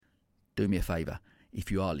do me a favour.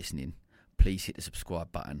 If you are listening, please hit the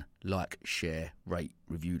subscribe button, like, share, rate,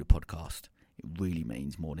 review the podcast. It really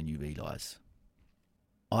means more than you realise.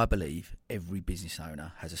 I believe every business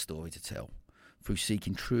owner has a story to tell. Through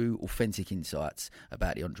seeking true, authentic insights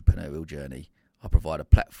about the entrepreneurial journey, I provide a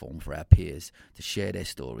platform for our peers to share their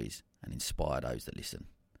stories and inspire those that listen.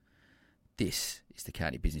 This is the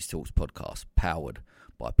County Business Talks podcast, powered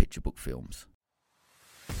by Picture Book Films.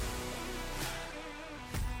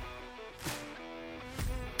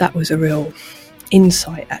 That was a real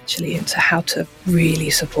insight actually into how to really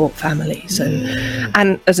support families,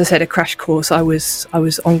 and as I said, a crash course. I was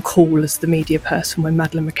on call as the media person when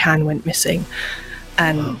Madeleine McCann went missing,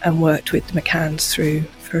 and worked with the McCanns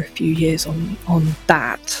for a few years on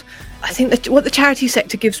that. I think that what the charity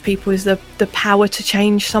sector gives people is the power to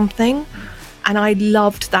change something, and I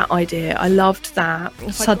loved that idea. I loved that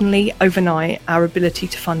suddenly overnight our ability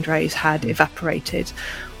to fundraise had evaporated.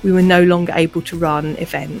 We were no longer able to run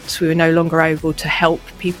events. We were no longer able to help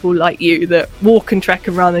people like you that walk and trek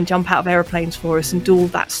and run and jump out of aeroplanes for us and do all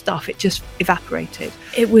that stuff. It just evaporated.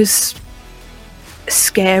 It was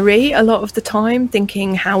scary a lot of the time,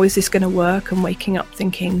 thinking, how is this going to work? And waking up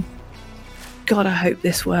thinking, God, I hope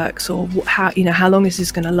this works. Or how long is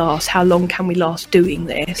this going to last? How long can we last doing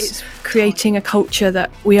this? It's creating a culture that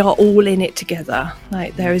we are all in it together.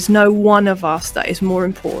 Like, there is no one of us that is more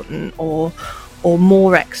important or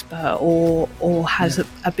more expert or has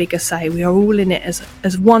a bigger say. We are all in it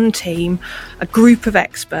as one team, a group of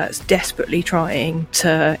experts desperately trying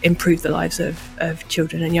to improve the lives of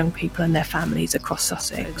children and young people and their families across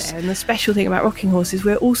Sussex. And the special thing about Rocking Horse is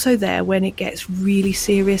we're also there when it gets really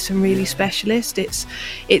serious and really specialist. It's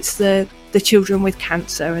the children with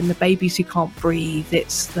cancer and the babies who can't breathe.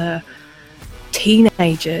 It's the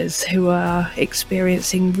teenagers who are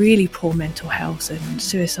experiencing really poor mental health and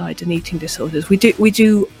suicide and eating disorders. We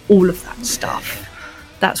do all of that stuff.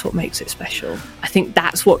 That's what makes it special. I think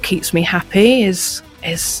that's what keeps me happy is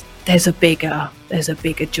there's a bigger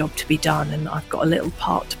job to be done, and I've got a little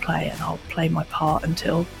part to play, and I'll play my part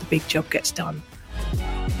until the big job gets done.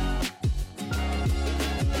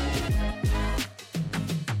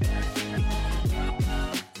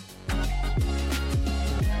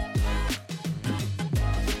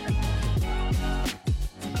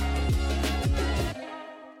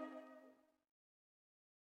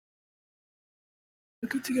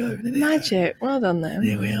 Good to go. Magic. Well done then.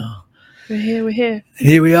 Here we are. We're here.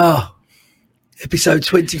 Here we are. Episode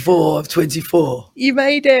 24 of 24. You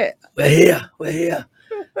made it. We're here.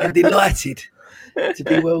 I'm delighted to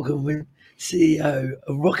be welcomed with CEO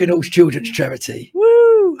of Rocking Horse Children's Charity.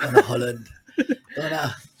 Woo! Donna Holland.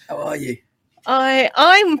 Donna, how are you?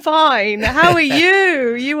 I'm fine. How are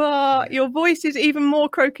you? Your voice is even more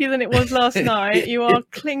croaky than it was last night. You are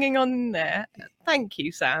clinging on there. Thank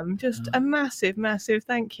you, Sam. Just a massive, massive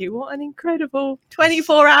thank you. What an incredible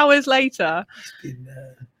 24 hours later.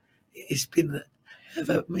 It's been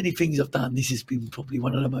of many things I've done, this has been probably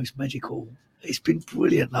one of the most magical. It's been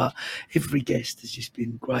brilliant. Like, every guest has just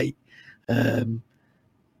been great.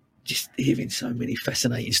 Just hearing so many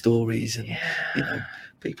fascinating stories, and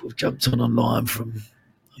people have jumped online from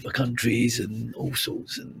other countries and all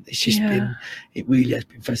sorts, and it's just been, it really has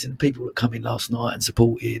been fascinating. People that come in last night and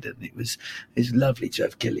supported, and it was lovely to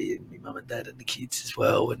have Kelly and my mum and dad and the kids as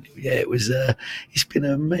well. And it's been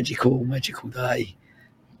a magical day.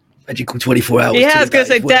 Magical 24 hours. Yeah, I was going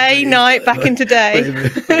to say day, night, back into day.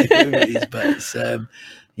 Whatever it is, but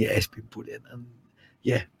it's been brilliant, and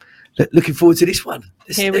looking forward to this one.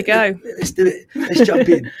 Here we go. Let's do it. Let's jump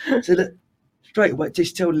in. So straight away,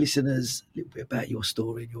 just tell the listeners a little bit about your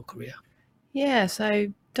story and your career. Yeah, so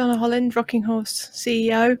Donna Holland, Rocking Horse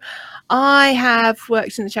CEO. I have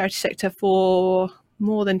worked in the charity sector for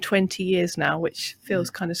more than 20 years now, which feels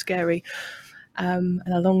kind of scary, and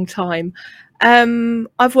a long time.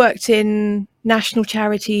 I've worked in national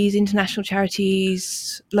charities, international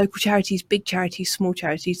charities, local charities, big charities, small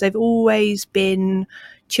charities. They've always been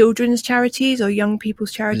children's charities or young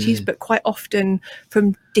people's charities, but quite often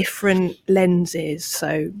from different lenses.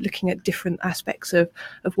 So looking at different aspects of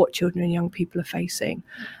what children and young people are facing.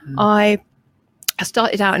 I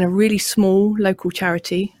started out in a really small local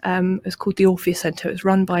charity. It was called the Orpheus Centre. It was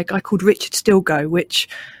run by a guy called Richard Stilgo, which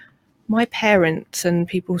my parents and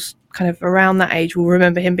people kind of around that age will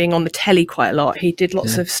remember him being on the telly quite a lot. He did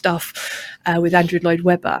lots of stuff with Andrew Lloyd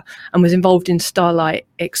Webber and was involved in Starlight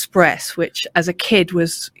Express, which as a kid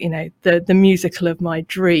was, the musical of my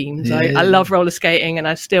dreams. I love roller skating, and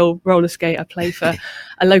I still roller skate. I play for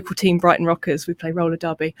a local team, Brighton Rockers. We play roller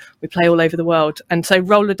derby. We play all over the world. And so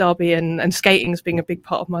roller derby and skating has been a big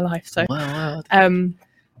part of my life. So, wow.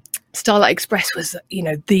 Starlight Express was,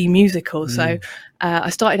 the musical. So I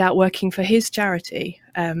started out working for his charity.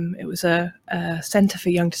 It was a centre for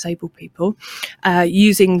young disabled people,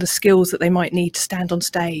 using the skills that they might need to stand on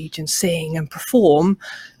stage and sing and perform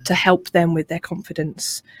to help them with their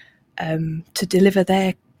confidence, to deliver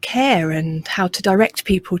their care and how to direct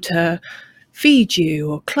people to feed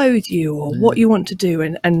you or clothe you or what you want to do,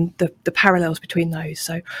 and the parallels between those.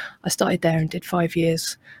 So I started there and did 5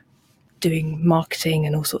 years doing marketing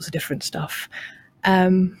and all sorts of different stuff.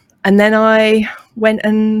 And then I went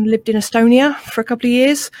and lived in Estonia for a couple of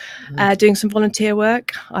years, doing some volunteer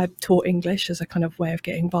work. I taught English as a kind of way of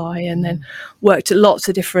getting by, and then worked at lots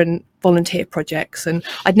of different volunteer projects. And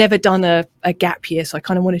I'd never done a gap year, so I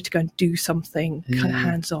kind of wanted to go and do something kind of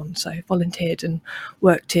hands-on. So I volunteered and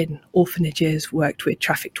worked in orphanages, worked with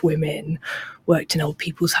trafficked women, worked in old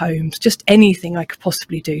people's homes, just anything I could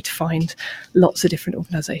possibly do to find lots of different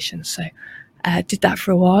organisations. So did that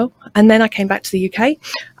for a while, and then I came back to the UK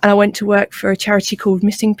and I went to work for a charity called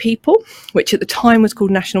Missing People, which at the time was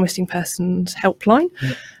called National Missing Persons Helpline.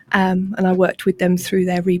 And I worked with them through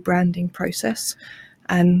their rebranding process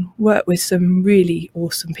and worked with some really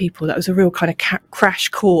awesome people. That was a real kind of crash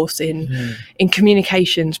course in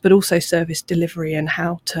communications, but also service delivery and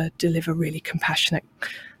how to deliver really compassionate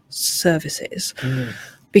services.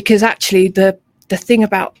 Because actually the thing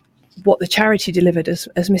about what the charity delivered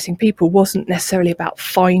as Missing People wasn't necessarily about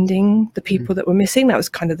finding the people that were missing. That was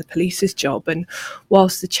kind of the police's job. And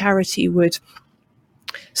whilst the charity would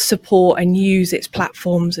support and use its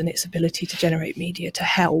platforms and its ability to generate media to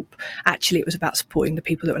help, actually it was about supporting the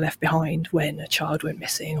people that were left behind when a child went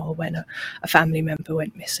missing or when a family member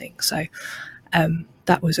went missing. So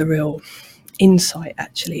that was a real insight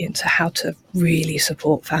actually into how to really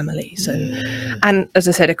support families, and as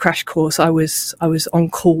I said, a crash course. I was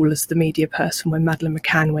on call as the media person when Madeleine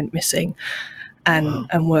McCann went missing,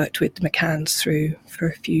 and worked with the McCanns for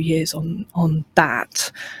a few years on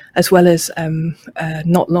that, as well as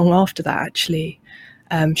not long after that actually,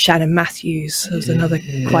 Shannon Matthews was another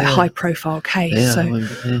quite high profile case,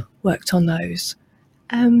 worked on those.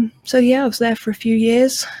 So I was there for a few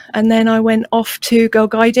years, and then I went off to Girl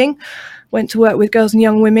Guiding. Went to work with girls and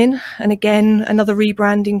young women, and again, another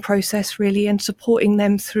rebranding process really, and supporting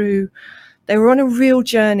them through. They were on a real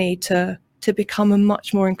journey to become a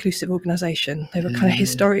much more inclusive organisation. They were kind of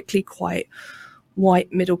historically quite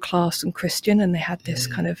white, middle class and Christian, and they had this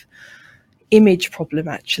kind of image problem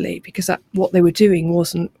actually, because what they were doing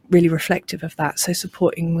wasn't really reflective of that. So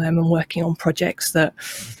supporting them and working on projects that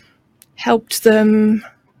helped them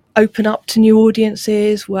open up to new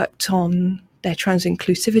audiences, worked on their trans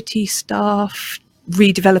inclusivity stuff,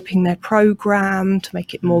 redeveloping their programme to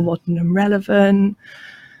make it more modern and relevant.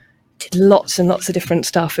 Did lots and lots of different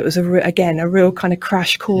stuff. It was a real kind of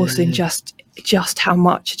crash course in just how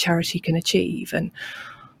much a charity can achieve. And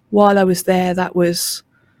while I was there, that was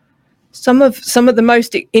some of the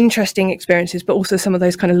most interesting experiences, but also some of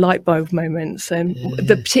those kind of light bulb moments,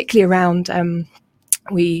 particularly around.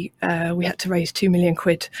 We had to raise £2 million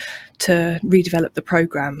to redevelop the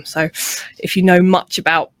programme. So if you know much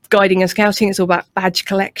about guiding and scouting, it's all about badge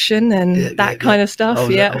collection and that kind of stuff.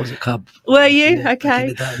 I was a cub. Were you? Yeah,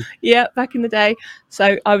 okay. Back in the day.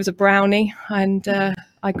 So I was a brownie, and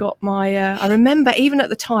I got my, I remember even at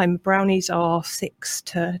the time, brownies are 6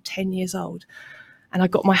 to 10 years old. And I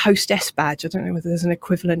got my hostess badge. I don't know whether there's an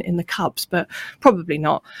equivalent in the Cubs, but probably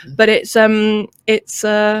not. But it's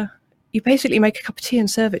you basically make a cup of tea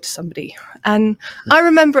and serve it to somebody. And I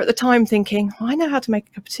remember at the time thinking, I know how to make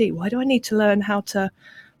a cup of tea. Why do I need to learn how to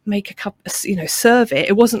make a cup, serve it?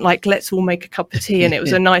 It wasn't like, let's all make a cup of tea and it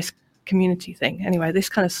was a nice community thing. Anyway, this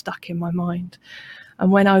kind of stuck in my mind.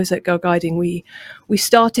 And when I was at Girl Guiding, we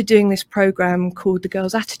started doing this program called the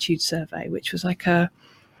Girls' Attitude Survey, which was like a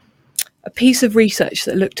piece of research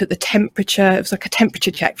that looked at the temperature. It was like a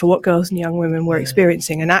temperature check for what girls and young women were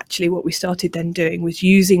experiencing. And actually what we started then doing was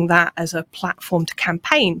using that as a platform to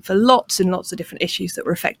campaign for lots and lots of different issues that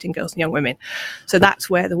were affecting girls and young women. So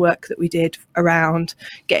that's where the work that we did around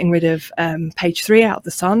getting rid of page 3 out of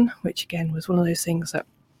the Sun, which again was one of those things that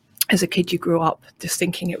as a kid you grew up just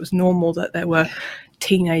thinking it was normal that there were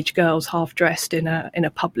teenage girls half dressed in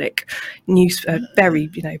a public news, very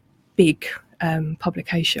big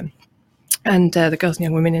publication. And the girls and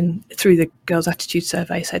young women through the Girls' Attitude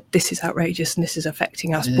Survey said, this is outrageous and this is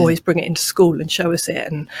affecting us. Boys, bring it into school and show us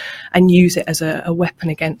it and use it as a weapon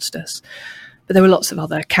against us. But there were lots of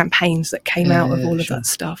other campaigns that came out of all of that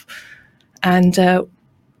stuff. And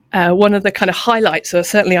one of the kind of highlights, or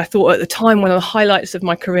certainly I thought at the time, one of the highlights of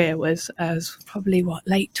my career was probably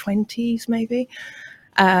late 20s maybe.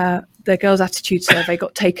 The Girls' Attitude Survey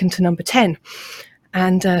got taken to number 10.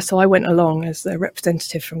 And so I went along as the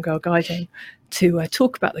representative from Girl Guiding to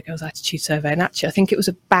talk about the Girls' Attitude Survey. And actually, I think it was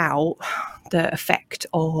about the effect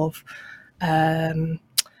of the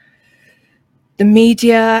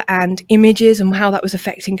media and images and how that was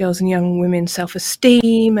affecting girls and young women's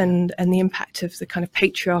self-esteem and the impact of the kind of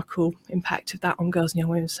patriarchal impact of that on girls and young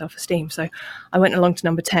women's self-esteem. So I went along to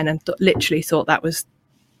number 10 and literally thought that was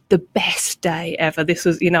the best day ever. This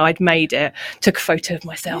was, I'd made it, took a photo of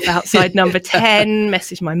myself outside number 10,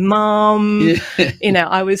 messaged my mum.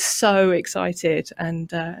 I was so excited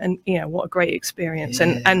and what a great experience.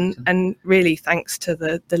 And really thanks to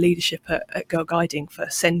the leadership at Girl Guiding for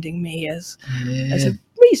sending me as a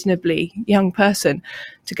reasonably young person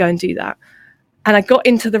to go and do that. And I walked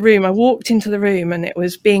into the room and it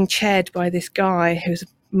was being chaired by this guy who was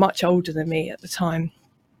much older than me at the time.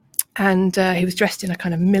 And he was dressed in a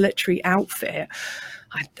kind of military outfit.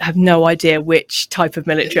 I have no idea which type of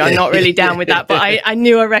military. I'm not really down with that, but I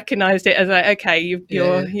knew I recognised it as okay,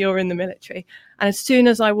 you're in the military. And as soon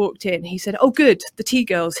as I walked in, he said, "Oh, good, the Tea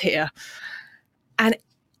Girl's here." And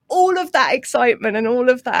all of that excitement and all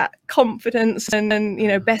of that confidence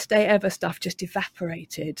and best day ever stuff just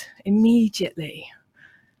evaporated immediately.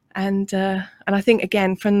 And I think,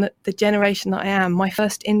 again, from the generation that I am, my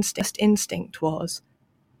first instinct was,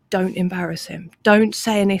 don't embarrass him. Don't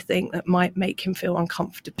say anything that might make him feel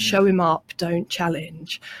uncomfortable. Show him up. Don't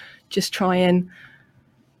challenge. Just try and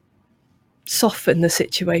soften the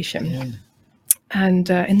situation. Yeah. And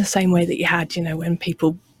in the same way that you had, when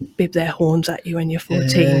people bib their horns at you when you're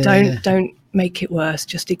 14, don't make it worse.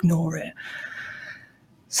 Just ignore it.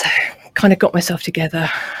 So kind of got myself together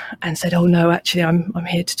and said, oh no, actually I'm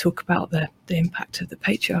here to talk about the impact of the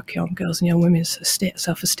patriarchy on girls and young women's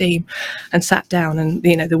self-esteem, and sat down, and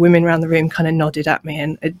the women around the room kind of nodded at me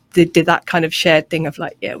and did that kind of shared thing of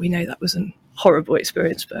like, yeah, we know that was a horrible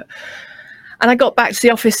experience, and I got back to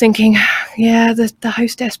the office thinking, yeah, the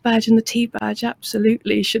hostess badge and the tea badge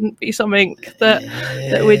absolutely shouldn't be something that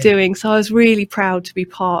we're doing. So I was really proud to be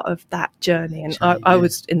part of that journey. And I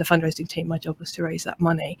was in the fundraising team. My job was to raise that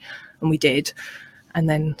money, and we did. And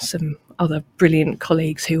then some other brilliant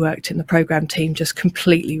colleagues who worked in the programme team just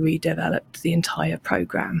completely redeveloped the entire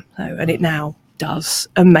programme. And it now does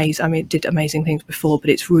amazing. I mean, it did amazing things before, but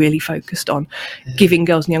it's really focused on giving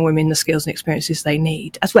girls and young women the skills and experiences they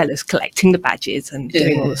need, as well as collecting the badges and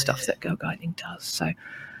doing all the stuff that Girl Guiding does.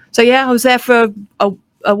 So yeah, I was there for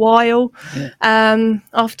a while.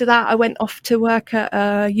 After that, I went off to work at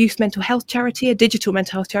a youth mental health charity, a digital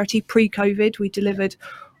mental health charity. Pre-COVID, we delivered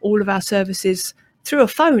all of our services through a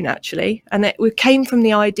phone, actually, and it came from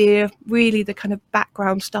the idea, really the kind of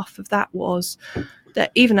background stuff of that was that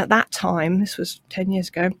even at that time, this was 10 years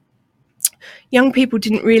ago, young people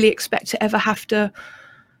didn't really expect to ever have to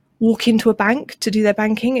walk into a bank to do their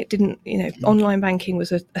banking. It didn't, online banking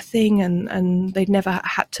was a thing, and they'd never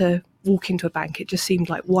had to walk into a bank. It just seemed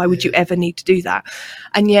like, why would you ever need to do that?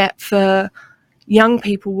 And yet for young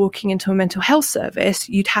people walking into a mental health service,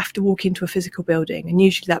 you'd have to walk into a physical building. And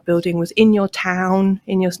usually that building was in your town,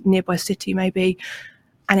 in your nearby city maybe,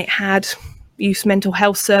 and it had youth mental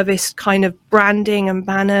health service kind of branding and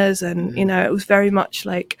banners, and it was very much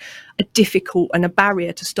like a difficult and a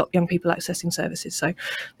barrier to stop young people accessing services. So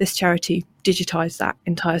this charity digitized that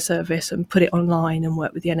entire service and put it online and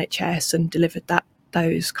worked with the NHS and delivered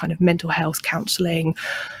those kind of mental health counselling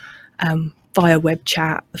via web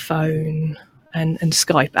chat, the phone and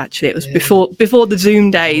Skype. Actually, it was before the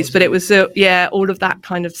Zoom days, but it was all of that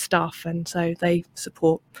kind of stuff. And so they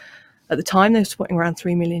support, at the time they were supporting around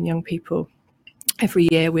 3 million young people every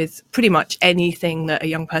year with pretty much anything that a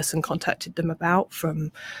young person contacted them about,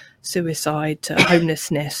 from suicide to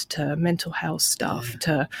homelessness to mental health stuff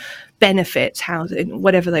to benefits, housing,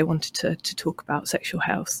 whatever they wanted to talk about, sexual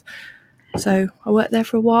health. So I worked there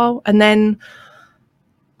for a while, and then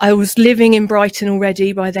I was living in Brighton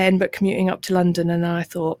already by then, but commuting up to London, and I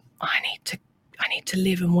thought, I need to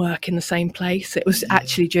live and work in the same place. It was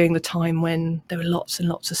actually during the time when there were lots and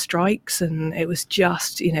lots of strikes, and it was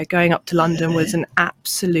just, going up to London was an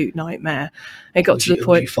absolute nightmare. It got to the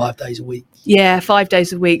point 5 days a week. Yeah, 5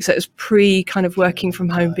 days a week. So it was pre kind of working from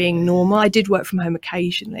home being normal. I did work from home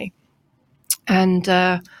occasionally, and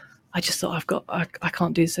I just thought, I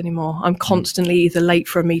can't do this anymore. I'm constantly either late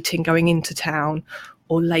for a meeting going into town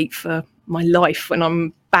or late for my life when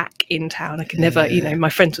I'm back in town. I could never, my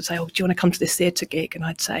friends would say, oh, do you want to come to this theatre gig? And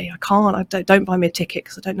I'd say, I can't, don't buy me a ticket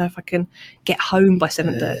because I don't know if I can get home by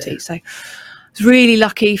 7:30. So I was really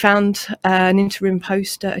lucky, found an interim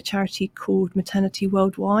post at a charity called Maternity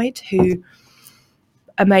Worldwide, who do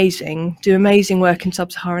amazing work in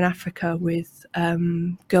sub-Saharan Africa with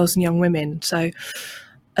girls and young women. So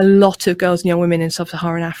a lot of girls and young women in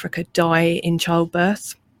sub-Saharan Africa die in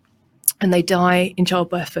childbirth, and they die in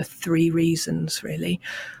childbirth for 3 reasons, really.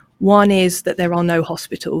 One is that there are no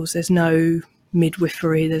hospitals, there's no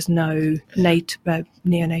midwifery, there's no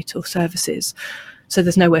neonatal services, so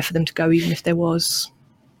there's nowhere for them to go, even if there was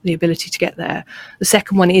the ability to get there. The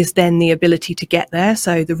second one is then the ability to get there,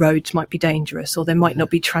 so the roads might be dangerous, or there might not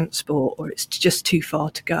be transport, or it's just too far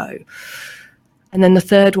to go. And then the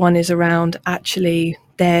third one is around actually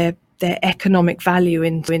their economic value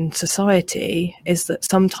in society is that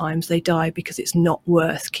sometimes they die because it's not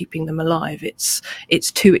worth keeping them alive. It's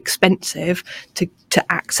too expensive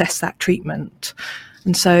to access that treatment.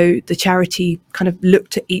 And so the charity kind of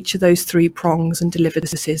looked at each of those 3 prongs and delivered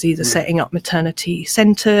services, either setting up maternity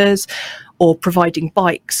centres or providing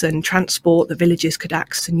bikes and transport that villages could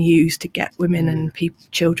access and use to get women and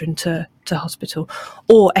children to hospital,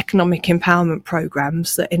 or economic empowerment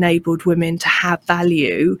programmes that enabled women to have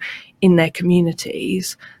value in their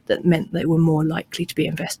communities, that meant they were more likely to be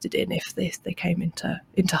invested in if they came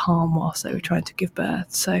into harm whilst they were trying to give birth.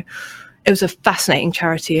 So it was a fascinating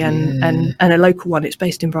charity and a local one. It's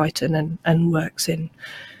based in Brighton and works in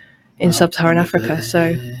sub-Saharan Africa.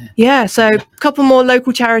 So so a couple more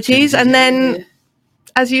local charities, and then,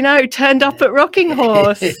 as you know, turned up at Rocking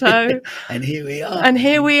Horse. So and here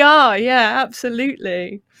we are. Yeah,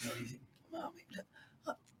 absolutely.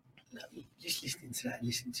 Just listening to that and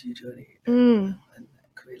listening to your journey and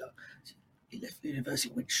career, like, you left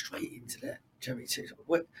university, went straight into that charity.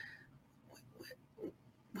 Where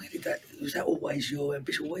did that? Was that always your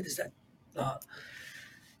ambition? Where does that where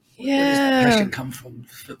does that passion come from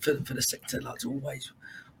for the sector? Like, to always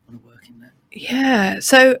want to work in that. Yeah,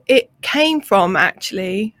 so it came from,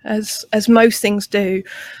 actually, as most things do,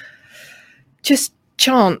 just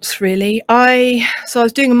chance, really. I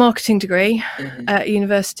was doing a marketing degree at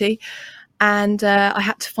university, and I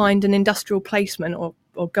had to find an industrial placement or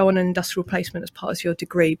go on an industrial placement as part of your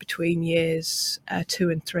degree between years 2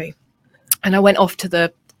 and 3. And I went off to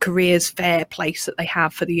the careers fair place that they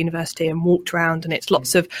have for the university and walked around, and it's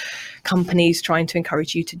lots of companies trying to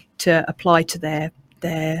encourage you to apply to their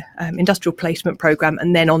industrial placement program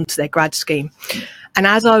and then onto their grad scheme. And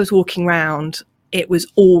as I was walking around, it was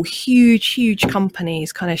all huge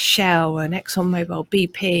companies, kind of Shell and ExxonMobil,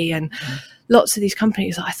 BP, and lots of these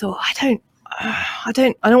companies. I thought, I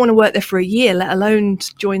don't want to work there for a year, let alone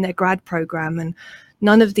join their grad program. And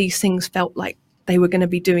none of these things felt like they were going to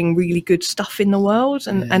be doing really good stuff in the world.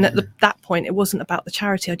 And at that point, it wasn't about the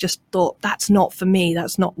charity. I just thought, that's not for me.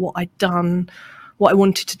 That's not what I'd done, what I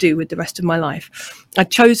wanted to do with the rest of my life. I'd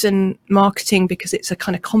chosen marketing because it's a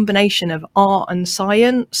kind of combination of art and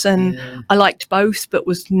science. And I liked both, but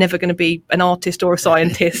was never going to be an artist or a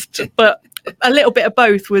scientist. But a little bit of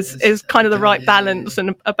both is kind of the right balance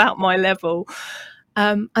and about my level.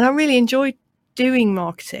 And I really enjoyed doing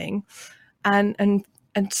marketing.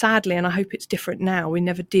 And sadly, and I hope it's different now, we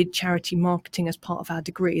never did charity marketing as part of our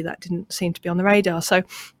degree. That didn't seem to be on the radar. So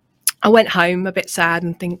I went home a bit sad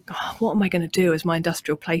and think, what am I going to do as my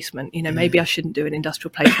industrial placement? Maybe I shouldn't do an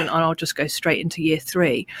industrial placement and I'll just go straight into year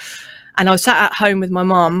 3. And I was sat at home with my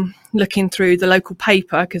mum looking through the local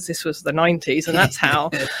paper, because this was the 90s, and that's how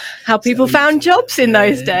people found jobs in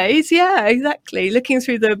those days. Yeah, exactly. Looking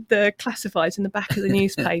through the classifieds in the back of the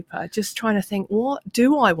newspaper, just trying to think, what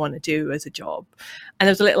do I want to do as a job? And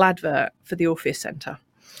there was a little advert for the Orpheus Centre,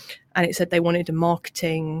 and it said they wanted a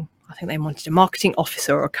marketing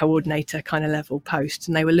officer or a coordinator kind of level post.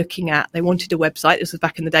 And they wanted a website. This was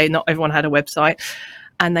back in the day, not everyone had a website.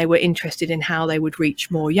 And they were interested in how they would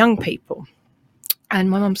reach more young people. And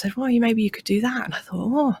my mum said, well, maybe you could do that. And I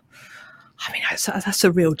thought, that's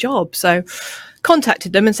a real job. So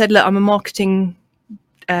contacted them and said, look, I'm a marketing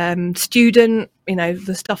student,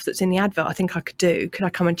 the stuff that's in the advert, I think I could do. Could I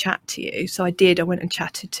come and chat to you? So I did. I went and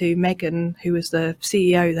chatted to Megan, who was the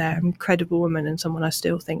CEO there, an incredible woman and someone I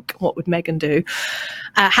still think, what would Megan do?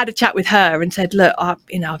 Had a chat with her and said, look, I've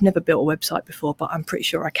never built a website before, but I'm pretty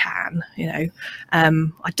sure I can. We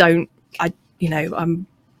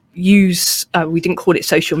didn't call it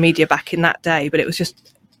social media back in that day, but it was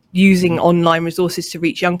just using online resources to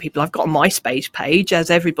reach young people. I've got a MySpace page,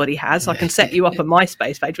 as everybody has. I can set you up a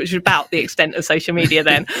MySpace page, which is about the extent of social media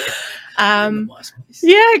then.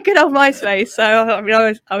 Yeah, good old MySpace. So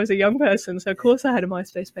I was a young person, so of course I had a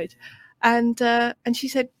MySpace page. And she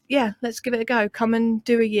said, yeah, let's give it a go. Come and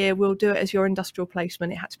do a year. We'll do it as your industrial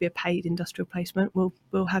placement. It had to be a paid industrial placement.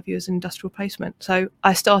 We'll have you as an industrial placement. So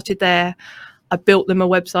I started there. I built them a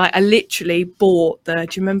website. I literally bought do you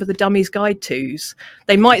remember the Dummies Guide 2s?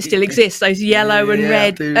 They might still exist, those yellow and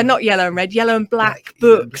red, not yellow and red, yellow and black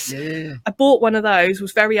books. Yeah. I bought one of those,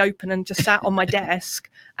 was very open and just sat on my desk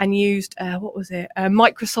and used what was it?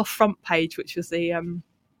 Microsoft Front Page, which was the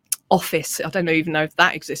Office. I don't even know if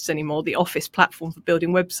that exists anymore. The Office platform for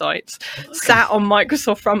building websites. Okay. Sat on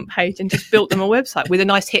Microsoft Front Page and just built them a website with a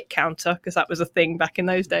nice hit counter, because that was a thing back in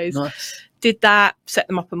those days. Nice. Did that, set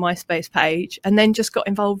them up a MySpace page, and then just got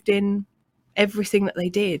involved in everything that they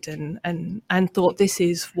did, and thought, this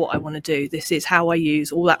is what I want to do. This is how I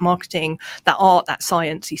use all that marketing, that art, that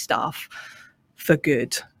sciencey stuff for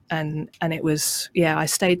good. And it was, I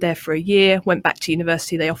stayed there for a year, went back to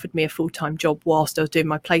university. They offered me a full-time job whilst I was doing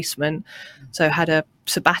my placement. So I had a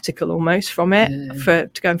sabbatical almost from it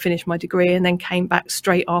to go and finish my degree, and then came back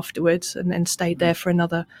straight afterwards, and then stayed there for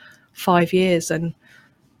another 5 years. And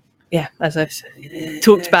as I've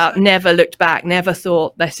talked about, never looked back, never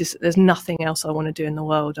thought there's nothing else I want to do in the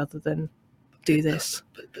world other than do this.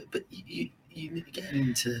 But you getting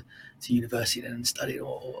into university and studying,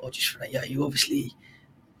 or just from that, you obviously,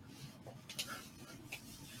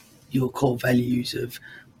 your core values of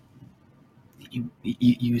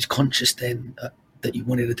you was conscious then that you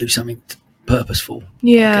wanted to do something purposeful.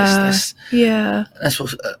 That's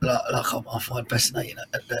what I find fascinating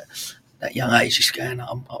at that young age, just going,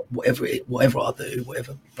 whatever I do,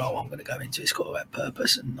 whatever role I'm going to go into, it's got to have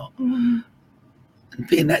purpose, and not and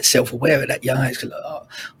being that self-aware at that young age. Like,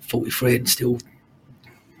 43 and still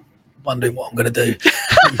wondering what I'm going to do.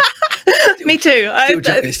 Me too.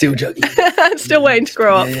 Still juggling. Still waiting to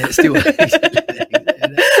grow up. Still waiting.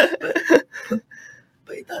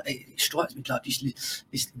 But it strikes me, like, just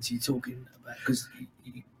listening to you talking about, because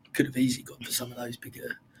you could have easily gone for some of those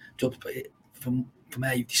bigger jobs, but from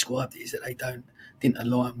how you described it, is that they didn't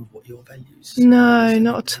align with what your values. No,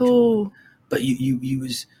 not at all. But you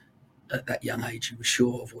was, at that young age, you were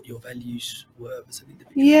sure of what your values were as an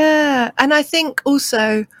individual. Yeah, and I think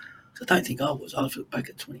also, I don't think I was. I look back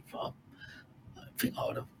at 25. I think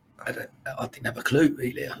I didn't have a clue,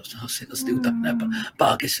 really. I still don't know.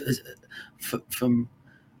 But I guess from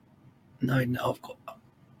knowing that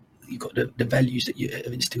you've got the values that you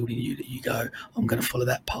have instilled in you, that you go, I'm going to follow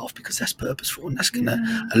that path because that's purposeful, and that's going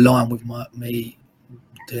to align with me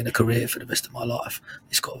doing a career for the rest of my life.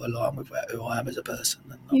 It's got to align with who I am as a person.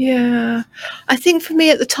 I think for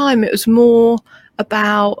me at the time, it was more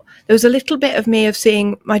about, there was a little bit of me of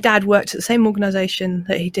seeing my dad worked at the same organisation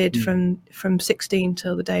that he did from 16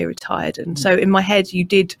 till the day he retired, and so in my head you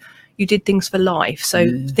did things for life, so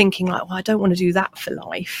thinking like, well, I don't want to do that for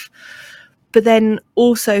life, but then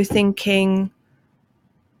also thinking,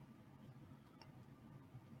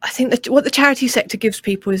 I think that what the charity sector gives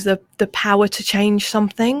people is the power to change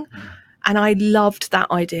something. And I loved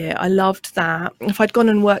that idea. I loved that. If I'd gone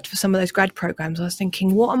and worked for some of those grad programs, I was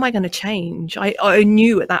thinking, what am I going to change? I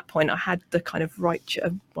knew at that point I had the kind of right,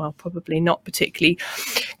 well, probably not particularly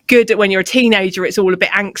good at when you're a teenager, it's all a bit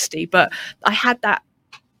angsty, but I had that,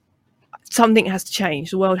 something has to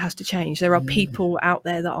change. The world has to change. There are people out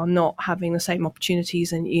there that are not having the same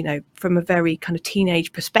opportunities. And, from a very kind of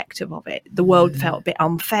teenage perspective of it, the world felt a bit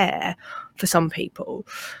unfair for some people.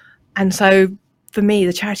 And so for me,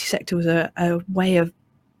 the charity sector was a way of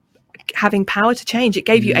having power to change. It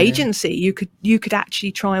gave you agency. You could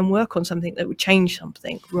actually try and work on something that would change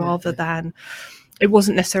something, rather than, it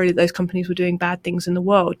wasn't necessarily that those companies were doing bad things in the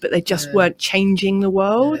world, but they just weren't changing the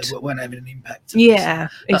world. They weren't having an impact.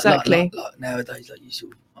 Exactly. Like nowadays, like you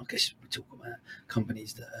sort of, I guess we talk about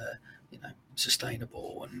companies that are,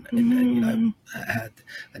 sustainable and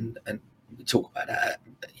we talk about that,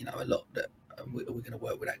 a lot, that we're going to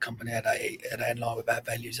work with that company. Are they in line with our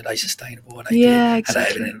values? Are they sustainable? Are they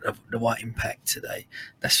exactly. having the right impact today?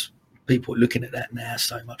 That's people looking at that now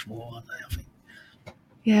so much more, aren't they? I think.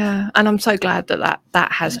 Yeah, and I'm so glad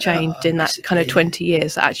that has changed in that kind of 20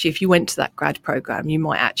 years. Actually, if you went to that grad program, you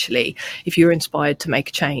might actually, if you were inspired to make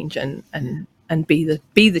a change and be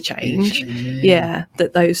the change,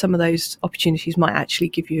 that some of those opportunities might actually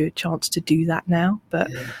give you a chance to do that now.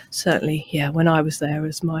 But certainly, when I was there,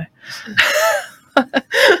 as my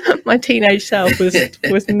my teenage self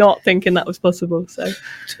was not thinking that was possible. So,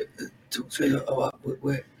 talk to me.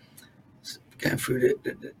 We're going through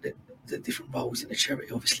the different roles in the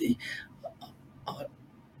charity. Obviously,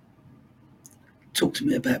 talk to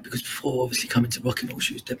me about, because before obviously coming to Rockingham,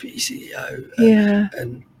 she was deputy CEO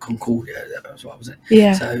and Concordia, that was what, wasn't it?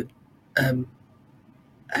 Yeah. So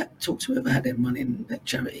talk to me about them running that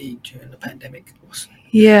charity during the pandemic.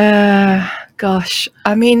 Gosh,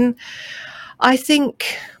 I mean, I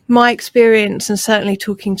think my experience, and certainly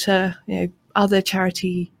talking to other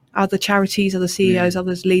charities, other CEOs,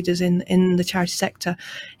 other leaders in the charity sector,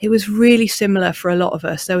 it was really similar for a lot of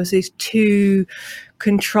us. There was these two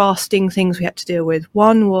contrasting things we had to deal with.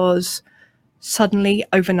 One was suddenly,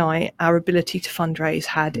 overnight, our ability to fundraise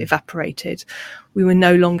had evaporated. We were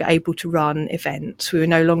no longer able to run events. We were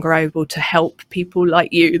no longer able to help people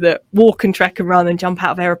like you that walk and trek and run and jump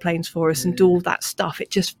out of aeroplanes for us and do all that stuff.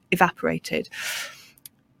 It just evaporated.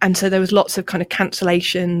 And so there was lots of kind of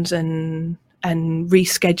cancellations and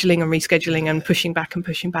rescheduling and pushing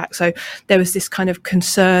back. So there was this kind of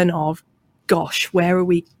concern of, gosh, where are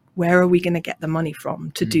we going to get the money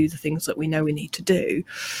from to do the things that we know we need to do?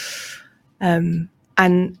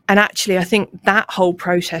 And actually, I think that whole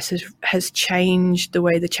process has changed the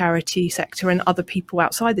way the charity sector and other people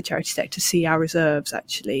outside the charity sector see our reserves,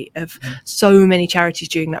 actually. So many charities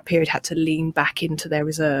during that period had to lean back into their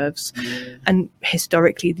reserves. And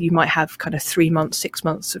historically, you might have kind of 3 months, 6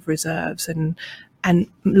 months of reserves. And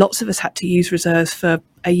lots of us had to use reserves for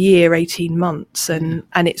a year, 18 months. And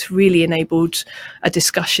it's really enabled a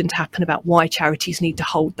discussion to happen about why charities need to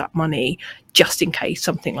hold that money just in case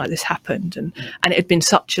something like this happened. And it had been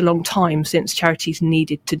such a long time since charities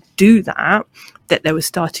needed to do that there was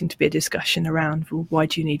starting to be a discussion around, well, why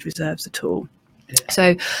do you need reserves at all?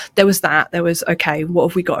 So there was that. There was, okay, what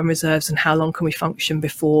have we got in reserves and how long can we function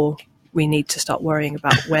before we need to start worrying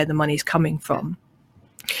about where the money's coming from?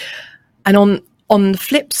 And on the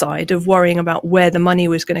flip side of worrying about where the money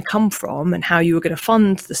was going to come from and how you were going to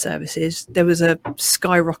fund the services, there was a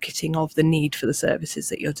skyrocketing of the need for the services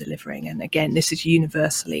that you're delivering. And again, this is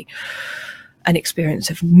universally an experience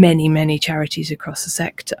of many, many charities across the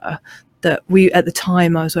sector. That at the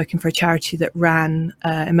time, I was working for a charity that ran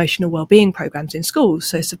emotional wellbeing programs in schools,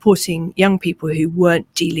 so supporting young people who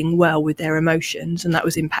weren't dealing well with their emotions, and that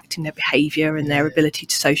was impacting their behaviour and their ability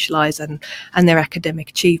to socialise and their academic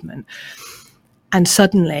achievement. And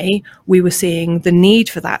suddenly we were seeing the need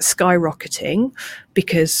for that skyrocketing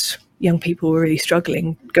because young people were really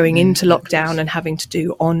struggling going into lockdown and having to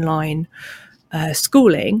do online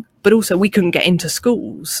schooling, but also we couldn't get into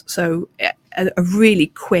schools. So a really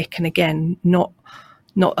quick, and again, not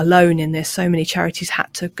alone in this, so many charities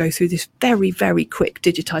had to go through this very, very quick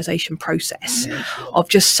digitization process of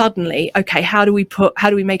just suddenly, okay, how do we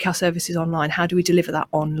make our services online? How do we deliver that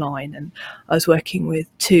online? And I was working with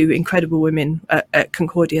two incredible women at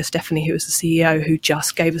Concordia, Stephanie, who was the CEO, who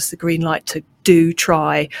just gave us the green light to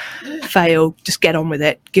try, fail, just get on with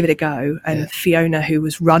it, give it a go. And Fiona, who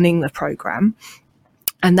was running the program.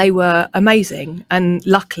 And they were amazing. And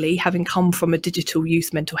luckily, having come from a digital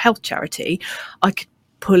youth mental health charity, I could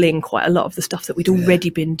pull in quite a lot of the stuff that we'd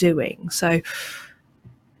already been doing. So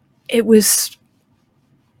it was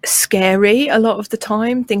scary a lot of the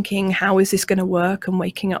time, thinking, how is this going to work? And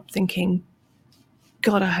waking up thinking,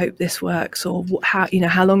 God, I hope this works. Or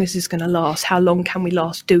how long is this going to last? How long can we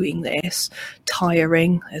last doing this?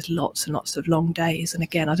 Tiring. There's lots and lots of long days. And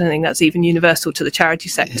again, I don't think that's even universal to the charity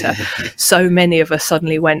sector. So many of us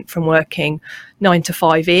suddenly went from working 9 to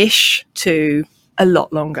 5-ish to a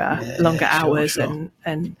lot longer hours. Sure.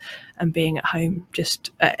 And being at home just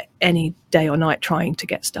any day or night trying to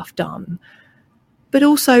get stuff done. But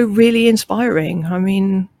also really inspiring. I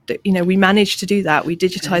mean, we managed to do that. We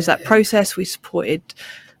digitized that process. We supported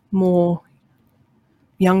more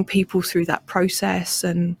young people through that process,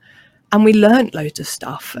 and we learned loads of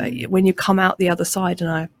stuff. When you come out the other side, and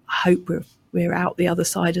I hope we're out the other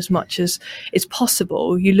side as much as it's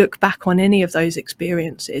possible, you look back on any of those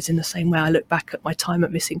experiences in the same way I look back at my time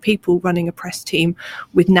at Missing People, running a press team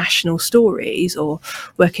with national stories, or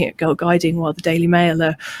working at Girl Guiding while the Daily Mail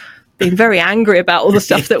are being very angry about all the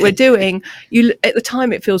stuff that we're doing. At the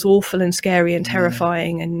time, it feels awful and scary and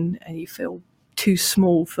terrifying, and you feel too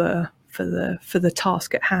small for the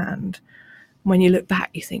task at hand. When you look back,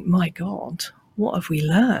 you think, my God, what have we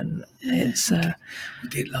learned? It's we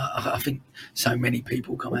did. I think so many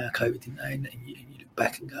people come out of COVID, didn't they? And you look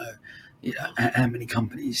back and go, how many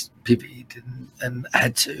companies pivoted and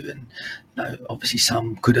had to, and obviously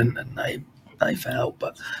some couldn't, and they failed.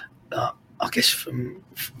 But I guess from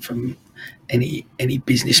any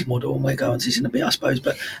business model, and we're going to this in a bit, I suppose,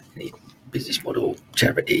 but any business model,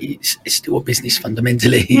 charity is still a business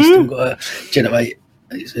fundamentally. You've still got to generate,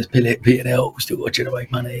 it's P&L, still got to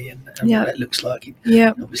generate money, and what that looks like in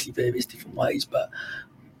obviously various different ways. But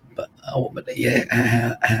ultimately,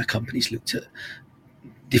 how companies looked at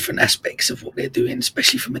different aspects of what they're doing,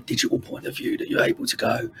 especially from a digital point of view, that you're able to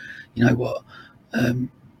go, you know what,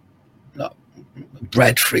 like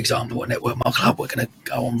Brad, for example, at Network My Club, we're going to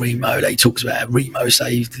go on Remo. He talks about how Remo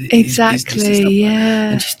saved his business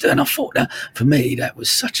and stuff. And I thought that, for me, that was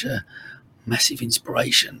such a massive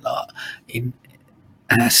inspiration. Like,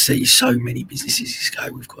 I see so many businesses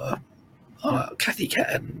go, we've got Kathy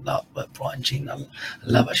Catton, Brian Jean, I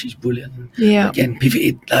love her, she's brilliant. Yeah. Again,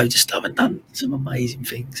 pivoted loads of stuff and done some amazing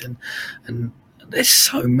things. And there's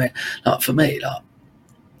so many, like for me, like,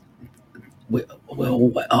 we're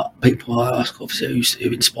all people I ask, obviously,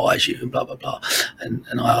 who inspires you and blah, blah, blah. And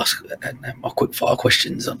I ask my quick fire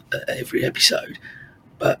questions on every episode.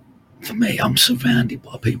 But for me, I'm surrounded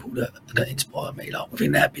by people that inspire me, like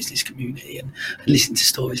within our business community, and listen to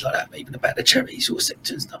stories like that, even about the charity sort of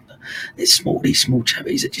sector and stuff. These small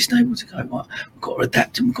charities are just able to go, right, we've got to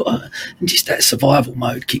adapt, and and just that survival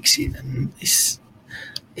mode kicks in, and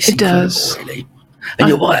it does. Really. And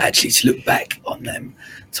you're right, actually, to look back on them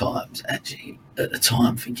times, actually, at the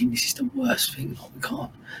time, thinking this is the worst thing, like, we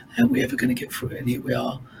can't, how are we ever going to get through it? And here we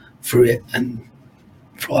are, through it, and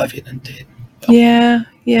thriving and doing. Yeah.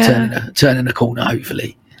 Turning a corner,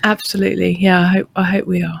 hopefully. Absolutely. Yeah, I hope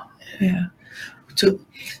we are. Yeah.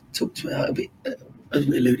 Talk to me a bit, as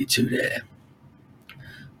we alluded to there,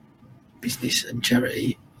 business and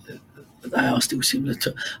charity, they are still similar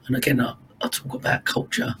to, and again, I talk about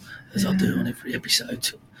culture, as I do on every episode.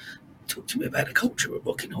 Talk to me about the culture of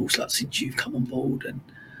Rocking Horse, like, since you've come on board, and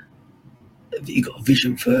have you got a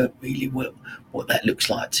vision for really what that looks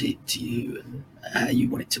like to you, and how you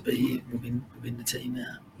want it to be within the team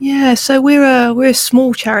now? Yeah, so we're a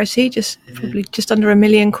small charity, probably just under £1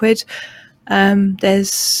 million.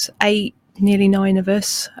 There's 8, nearly 9 of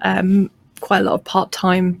us, quite a lot of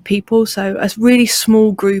part-time people, so a really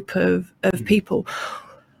small group of people.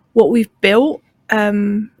 What we've built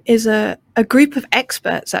is a group of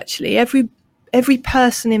experts, actually. Every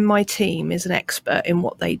person in my team is an expert in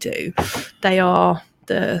what they do. They are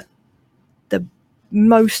the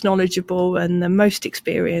most knowledgeable and the most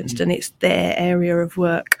experienced, and it's their area of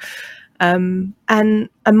work. And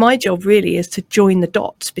my job really is to join the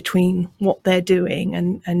dots between what they're doing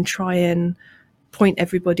and try and point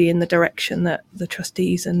everybody in the direction that the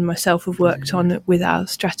trustees and myself have worked on with our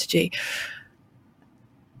strategy.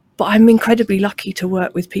 But I'm incredibly lucky to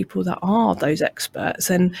work with people that are those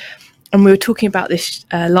experts. And we were talking about this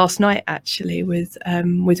last night, actually, with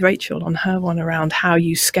Rachel on her one around how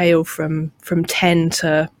you scale from 10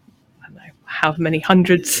 to, I don't know, how many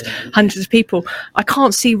hundreds of people. I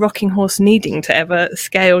can't see Rocking Horse needing to ever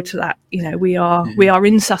scale to that. You know, we are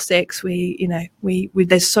in Sussex. We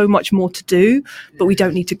there's so much more to do, but we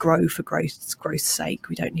don't need to grow for growth's sake.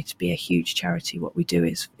 We don't need to be a huge charity. What we do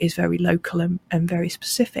is very local and very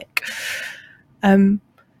specific.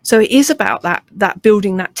 So it is about that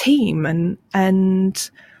building that team, and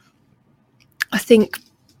I think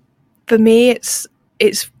for me it's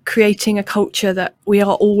creating a culture that we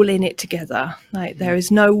are all in it together. Like, there is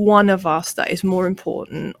no one of us that is more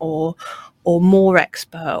important or more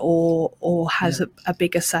expert or has a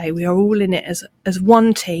bigger say. We are all in it as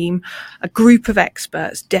one team, a group of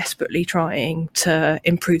experts desperately trying to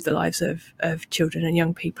improve the lives of children and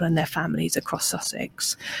young people and their families across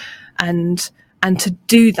Sussex, and to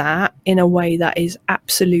do that in a way that is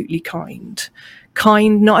absolutely kind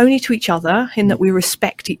not only to each other, in that we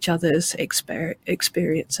respect each other's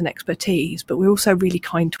experience and expertise, but we're also really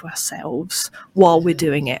kind to ourselves while we're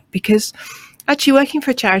doing it, because actually working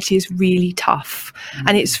for a charity is really tough,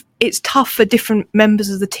 and it's tough for different members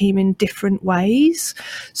of the team in different ways.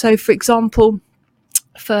 So, for example,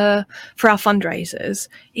 for our fundraisers,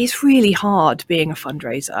 it's really hard being a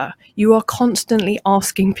fundraiser. You are constantly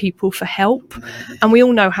asking people for help, and we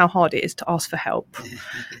all know how hard it is to ask for help.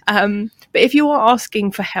 But if you are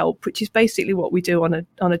asking for help, which is basically what we do on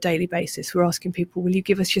a daily basis, we're asking people, will you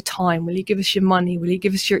give us your time? Will you give us your money? Will you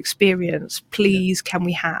give us your experience? Please, can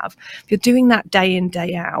we have? If you're doing that day in,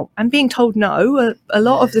 day out, and being told no a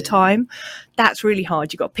lot of the time, that's really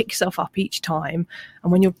hard. You've got to pick yourself up each time.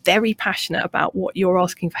 And when you're very passionate about what you're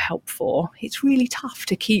asking for help for, it's really tough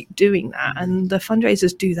to keep doing that. And the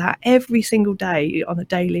fundraisers do that every single day on a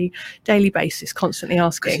daily basis, constantly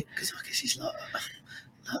asking. Because I guess it's like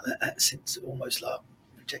that sense of almost like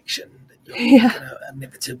rejection that you're going to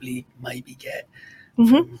inevitably maybe get.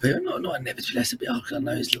 From people. Not inevitably, that's a bit hard, because I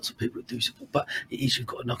know there's lots of people that do support, but it is, you've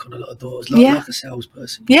got to knock on a lot of doors, like a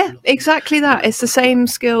salesperson. Yeah, exactly that. It's the same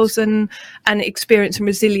skills and experience and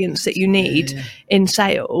resilience that you need in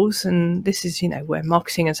sales, and this is, where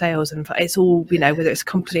marketing and sales, and it's all, whether it's a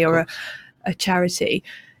company or a charity,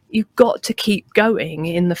 you've got to keep going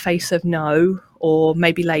in the face of no, or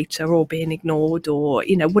maybe later, or being ignored, or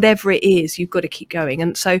whatever it is, you've got to keep going.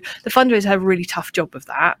 And so the fundraisers have a really tough job of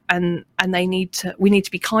that, and we need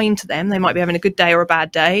to be kind to them. They might be having a good day or a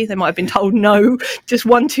bad day. They might have been told no just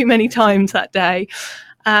one too many times that day,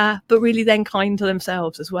 but really then kind to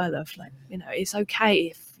themselves as well, of like, it's okay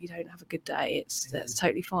if you don't have a good day. That's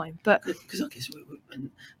totally fine. But because I guess and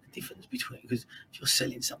difference between, because if you're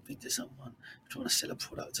selling something to someone, trying to sell a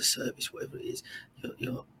product, a service, whatever it is,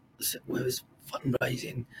 whereas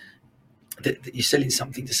fundraising, that you're selling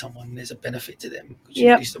something to someone and there's a benefit to them,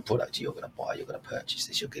 because it's the product you're going to buy, you're going to purchase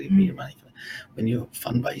this, you're getting your money for it. When you're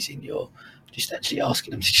fundraising, you're just actually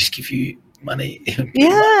asking them to just give you money.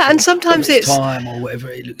 And sometimes it's time or whatever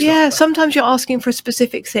it looks like. Sometimes you're asking for a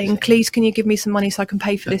specific thing. Please, can you give me some money so I can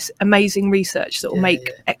pay for this amazing research that will make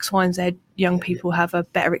X, Y, and Z young people have a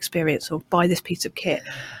better experience, or buy this piece of kit.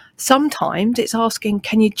 Sometimes it's asking,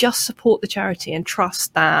 can you just support the charity and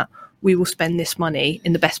trust that we will spend this money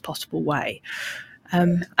in the best possible way?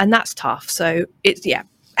 And that's tough. So it's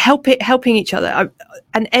helping each other.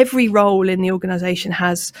 And every role in the organisation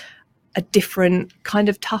has a different kind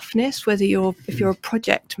of toughness, whether if you're a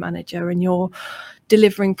project manager and you're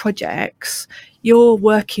delivering projects, you're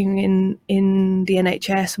working in the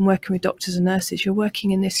NHS and working with doctors and nurses, you're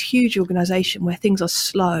working in this huge organisation where things are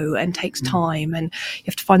slow and takes time, and you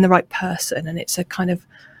have to find the right person, and it's a kind of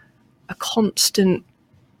a constant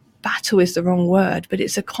battle is the wrong word, but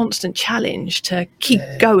it's a constant challenge to keep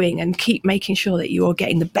going and keep making sure that you are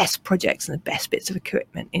getting the best projects and the best bits of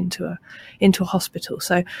equipment into a hospital.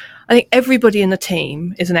 So I think everybody in the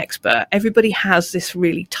team is an expert. Everybody has this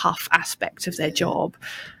really tough aspect of their job.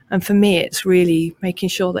 And for me, it's really making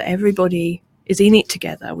sure that everybody is in it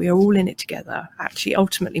together. We are all in it together. Actually,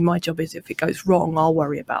 ultimately, my job is, if it goes wrong, I'll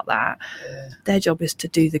worry about that. Their job is to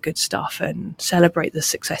do the good stuff and celebrate the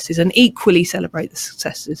successes, and equally celebrate the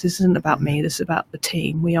successes. This isn't about me. This is about the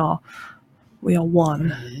team. We are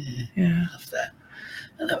one. I love that.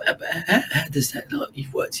 And how does that, like,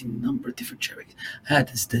 you've worked in a number of different charities, how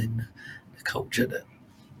does then the culture that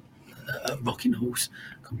Rocking Horse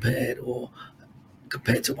compared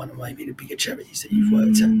to one of maybe the bigger charities that you've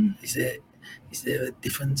worked at? Is there a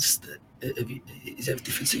difference that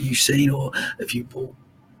you've seen, or have you brought?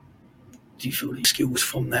 Do you feel the skills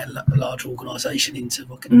from that large organisation into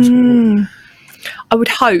Rocking Horse? I would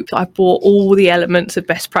hope that I've brought all the elements of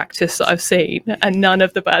best practice that I've seen and none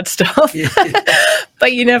of the bad stuff.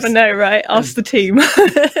 But you never know, right? Ask the team.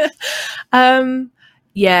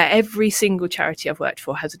 Every single charity I've worked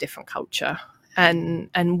for has a different culture.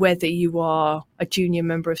 And whether you are a junior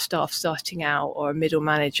member of staff starting out, or a middle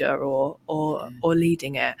manager, or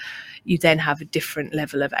leading it, you then have a different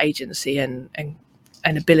level of agency and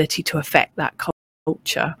ability to affect that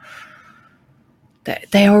culture.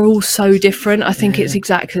 They are all so different. I think it's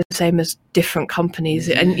exactly the same as different companies.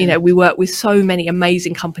 And, we work with so many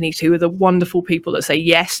amazing companies who are the wonderful people that say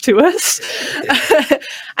yes to us.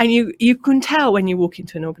 And you can tell when you walk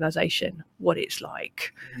into an organisation what it's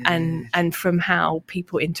like, and from how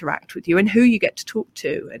people interact with you and who you get to talk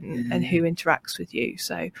to and who interacts with you.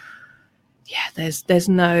 So, there's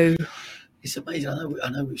no... It's amazing. I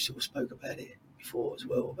know we sort of spoke about it before as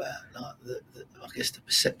well, about like I guess the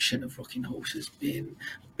perception of Rocking Horse as being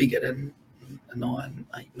bigger than 9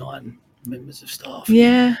 members of staff.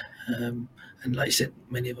 And like you said,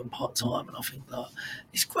 many of them part-time, and I think like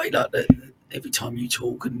it's great like that every time you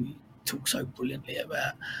talk, and you talk so brilliantly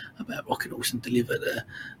about Rocking Horse and deliver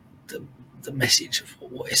the message of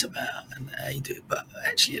what it's about and how you do it, but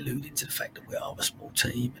actually alluding to the fact that we are a small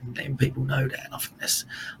team, and letting people know that. And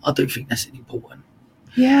I do think that's important.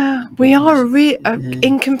 We are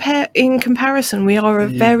in comparison, we are a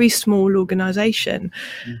very small organisation.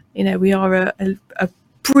 We are a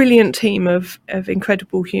brilliant team of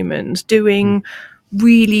incredible humans doing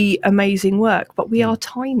really amazing work, but we are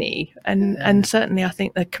tiny. And certainly I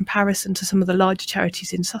think the comparison to some of the larger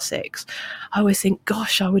charities in Sussex, I always think,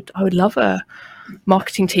 gosh, I would love a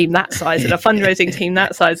marketing team that size, and a fundraising team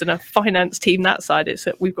that size, and a finance team that size. It's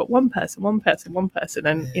that we've got one person,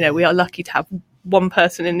 and we are lucky to have one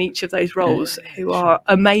person in each of those roles who are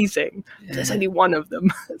amazing. There's only one of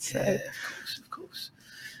them. So. Of course.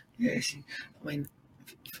 Yes, I mean,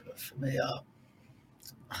 for me, I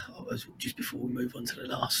was, just before we move on to the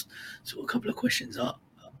last sort of couple of questions,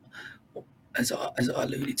 as I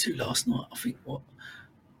alluded to last night, I think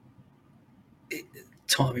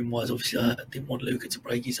timing-wise, obviously I didn't want Luca to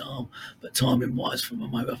break his arm, but timing-wise, from a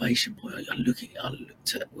motivation point, I looked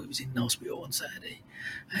at, we was in hospital on Saturday,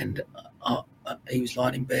 and he was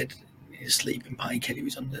lying in bed, in a sleeping pain. Kelly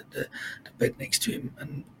was on the bed next to him,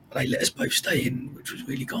 and they let us both stay in, which was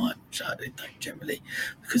really kind, which I don't generally,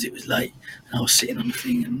 because it was late, and I was sitting on the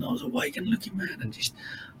thing, and I was awake and looking around, and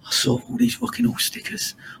I saw all these Rocking Horse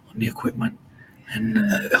stickers on the equipment, and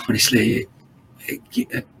honestly, it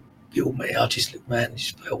killed me. I just looked around and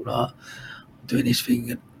just felt like I'm doing this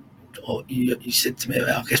thing. And you said to me,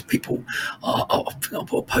 I guess people, I think I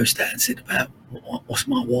put a post out and said about what's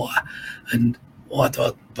my why, and why do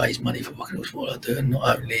I raise money for Rocking Horse? What I do, and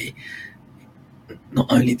not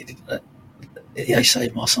only did they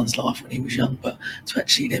saved my son's life when he was young, but to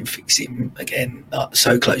actually then fix him again,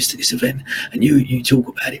 so close to this event. And you talk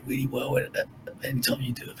about it really well. Anytime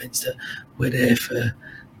you do events, that we're there for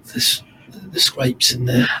the scrapes and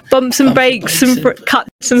the bumps and breaks and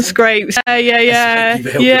cuts and scrapes.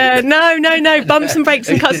 Yeah. No. Bumps and breaks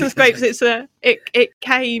and cuts and scrapes. It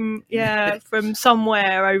came from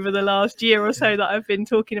somewhere over the last year or so that I've been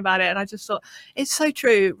talking about it, and I just thought it's so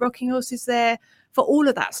true. Rocking Horse is there for all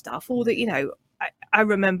of that stuff. All that, you know. I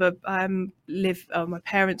remember my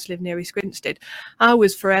parents lived near East Grinstead. I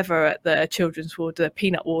was forever at the children's ward, the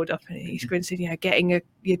peanut ward up in East Grinstead, you know, getting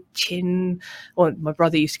your chin, or my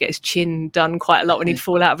brother used to get his chin done quite a lot when he'd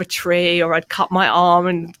fall out of a tree, or I'd cut my arm,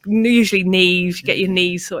 and usually knees, get your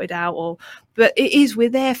knees sorted out. But we're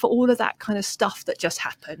there for all of that kind of stuff that just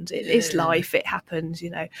happens. It's life, it happens, you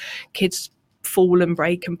know, kids fall and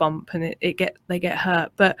break and bump, and they get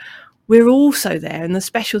hurt. But we're also there, and the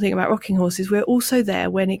special thing about Rocking Horse is we're also there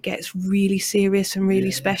when it gets really serious and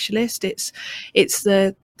really specialist. It's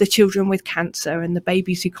the children with cancer and the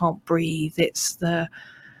babies who can't breathe. It's the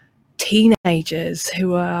teenagers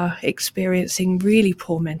who are experiencing really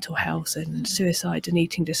poor mental health and suicide and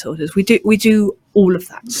eating disorders. We do all of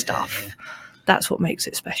that stuff. That's what makes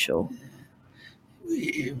it special.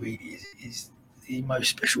 It really is the most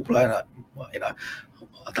special planet. You know,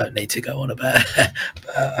 I don't need to go on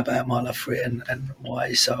about my love for it and why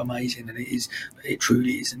it's so amazing, and it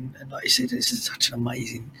truly is. And like you said, this is such an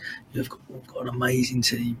amazing. We've got an amazing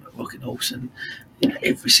team at Rocking Horse, and you know,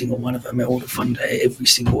 every single one of them, all the fun day, every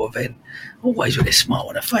single event, always with a smile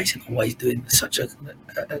on their face, and always doing such a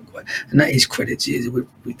and that is credit to you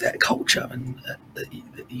with that culture and that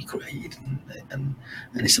you created, and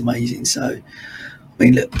it's amazing. So, I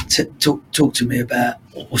mean, look, talk to me about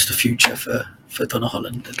what's the future for Donna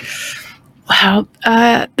Holland. Well,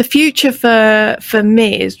 the future for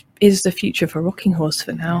me is the future for Rocking Horse.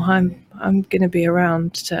 For now, I'm going to be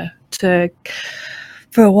around to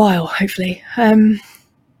for a while, hopefully.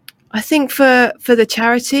 I think for the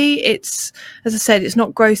charity, it's, as I said, it's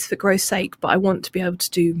not growth for growth's sake, but I want to be able to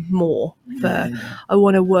do more. I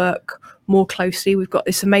want to work more closely. We've got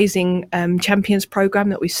this amazing champions program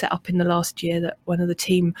that we set up in the last year that one of the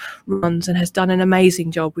team runs and has done an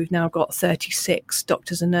amazing job. We've now got 36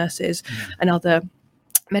 doctors and nurses and other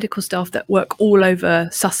medical staff that work all over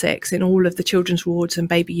Sussex in all of the children's wards and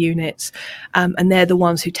baby units, and they're the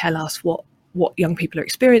ones who tell us what young people are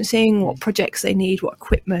experiencing, what projects they need, what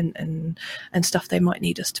equipment and stuff they might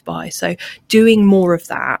need us to buy. So doing more of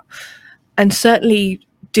that, and certainly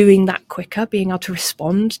doing that quicker, being able to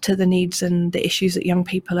respond to the needs and the issues that young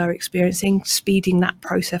people are experiencing, speeding that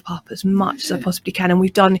process up as much as I possibly can. And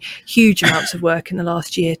we've done huge amounts of work in the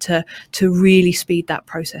last year to really speed that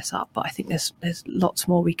process up. But I think there's lots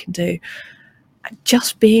more we can do.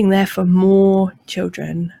 Just being there for more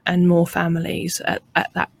children and more families at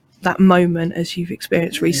that moment, as you've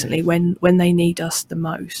experienced recently, when they need us the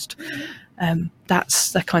most.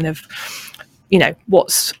 That's the kind of, you know,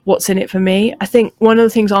 what's in it for me. I think one of the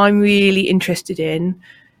things I'm really interested in,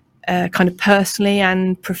 kind of personally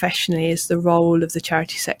and professionally, is the role of the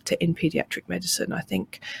charity sector in paediatric medicine. I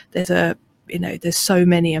think there's so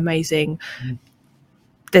many amazing.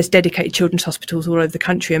 There's dedicated children's hospitals all over the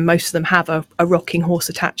country, and most of them have a Rocking Horse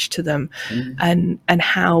attached to them, and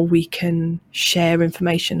how we can share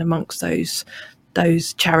information amongst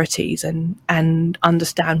those charities and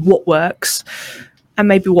understand what works and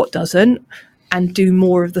maybe what doesn't, and do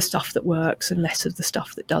more of the stuff that works and less of the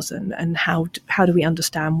stuff that doesn't, and how do we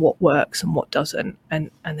understand what works and what doesn't, and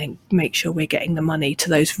then make sure we're getting the money to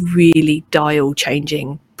those really dial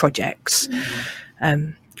changing projects.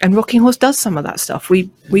 And Rocking Horse does some of that stuff.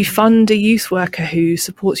 We fund a youth worker who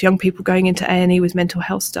supports young people going into A&E with mental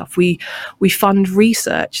health stuff. We fund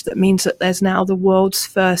research that means that there's now the world's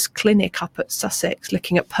first clinic up at Sussex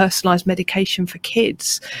looking at personalised medication for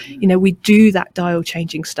kids. You know, we do that dial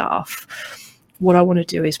changing stuff. What I want to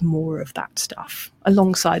do is more of that stuff,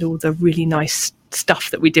 alongside all the really nice stuff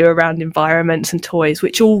that we do around environments and toys,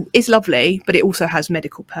 which all is lovely, but it also has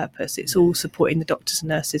medical purpose. It's all supporting the doctors and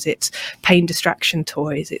nurses. It's pain distraction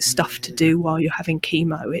toys. It's stuff to do while you're having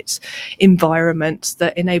chemo. It's environments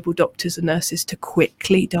that enable doctors and nurses to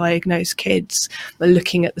quickly diagnose kids. By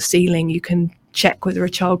looking at the ceiling, you can check whether a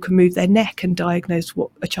child can move their neck and diagnose what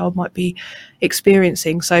a child might be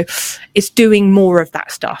experiencing. So it's doing more of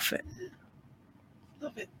that stuff.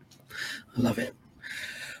 I love it.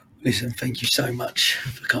 Listen, thank you so much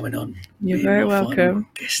for coming on. You're very welcome.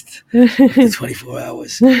 Guest for 24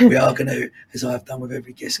 hours. We are going to, as I've done with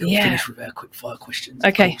every guest, finish with our quick fire questions.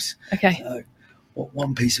 Okay. So, What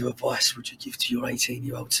one piece of advice would you give to your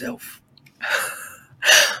 18-year-old self?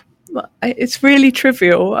 It's really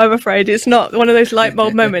trivial, I'm afraid. It's not one of those light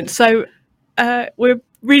bulb moments. So we're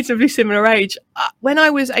reasonably similar age. When I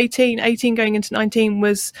was 18 going into 19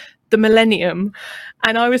 was the millennium.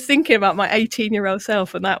 And I was thinking about my 18-year-old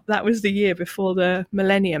self, and that was the year before the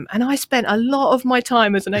millennium. And I spent a lot of my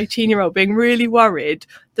time as an 18-year-old being really worried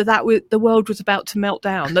that the world was about to melt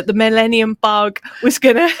down, that the millennium bug was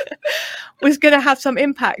gonna have some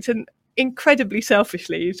impact. And incredibly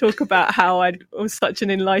selfishly, you talk about how I was such an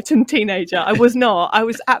enlightened teenager. I was not. I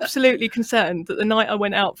was absolutely concerned that the night I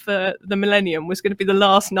went out for the millennium was going to be the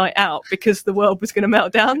last night out because the world was going to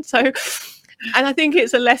melt down. So. And I think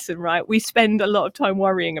it's a lesson, right? We spend a lot of time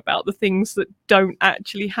worrying about the things that don't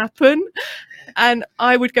actually happen. And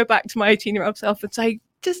I would go back to my 18-year-old self and say,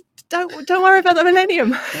 just don't worry about the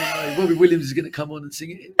millennium. Robbie Williams is going to come on and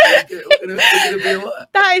sing it. We're going to be all right.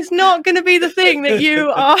 That is not going to be the thing that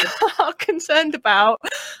you are concerned about.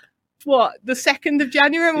 What, the 2nd of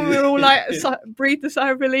January when we were all like breathed a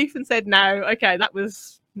sigh of relief and said, no, okay, that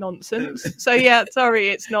was nonsense. So yeah, sorry,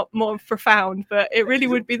 it's not more profound, but it really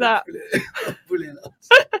would be that. Brilliant.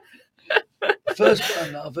 First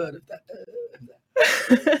time that I've heard of that.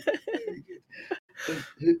 Very good. So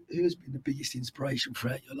who has been the biggest inspiration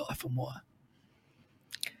throughout your life and why?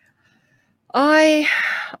 I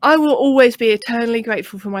will always be eternally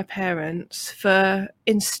grateful for my parents for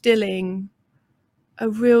instilling a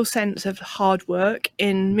real sense of hard work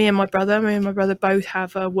in me and my brother. Me and my brother both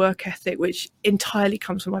have a work ethic which entirely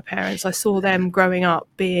comes from my parents. I saw them growing up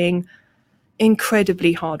being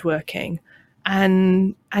incredibly hardworking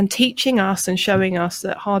and teaching us and showing us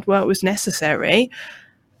that hard work was necessary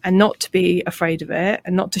and not to be afraid of it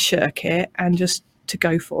and not to shirk it and just to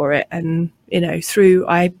go for it. And,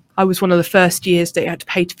 I was one of the first years that you had to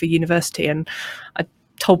pay for university, and I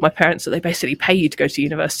told my parents that they basically pay you to go to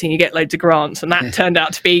university and you get loads of grants, and that turned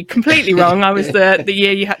out to be completely wrong. I was the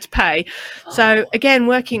year you had to pay. So again,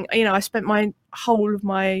 working, I spent my whole of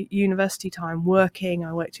my university time working.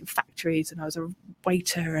 I worked in factories and I was a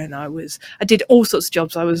waiter, and I did all sorts of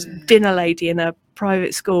jobs. I was dinner lady in a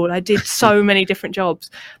private school. I did so many different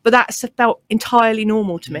jobs, but that felt entirely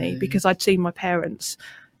normal to me because I'd seen my parents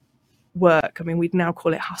work. I mean, we'd now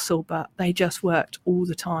call it hustle, but they just worked all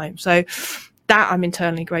the time. So that I'm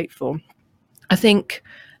eternally grateful. I think,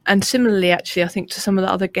 and similarly, actually, I think to some of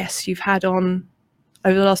the other guests you've had on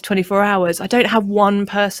over the last 24 hours, I don't have one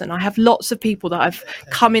person. I have lots of people that I've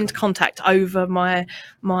come into contact over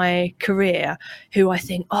my career who I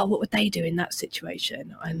think, oh, what would they do in that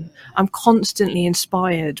situation? And I'm constantly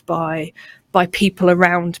inspired by people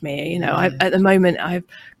around me. At the moment,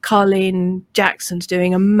 Carleen Jackson's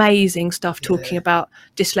doing amazing stuff talking about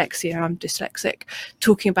dyslexia. I'm dyslexic,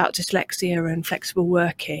 talking about dyslexia and flexible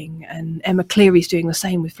working. And Emma Cleary's doing the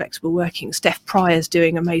same with flexible working. Steph Pryor's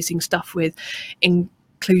doing amazing stuff with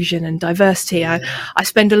inclusion and diversity. I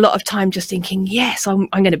spend a lot of time just thinking, yes, I'm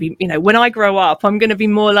going to be, when I grow up, I'm going to be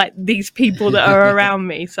more like these people that are around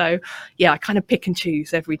me. So yeah, I kind of pick and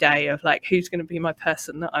choose every day of like, who's going to be my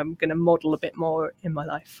person that I'm going to model a bit more in my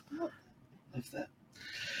life. Love that.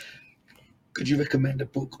 Could you recommend a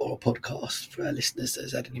book or a podcast for our listeners that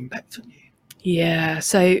has had an impact on you? Yeah,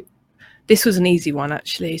 so this was an easy one,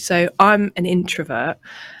 actually. So I'm an introvert,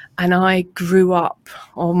 and I grew up,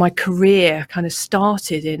 or my career kind of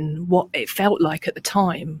started in what it felt like at the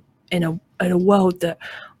time in a world that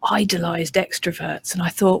idolized extroverts. And I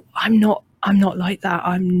thought, I'm not like that.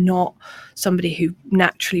 I'm not somebody who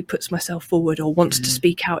naturally puts myself forward or wants to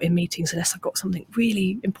speak out in meetings unless I've got something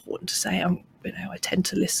really important to say. I tend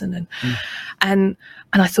to listen and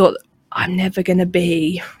I thought, I'm never going to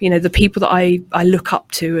be, the people that I look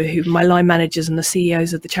up to, who my line managers and the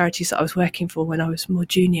CEOs of the charities that I was working for when I was more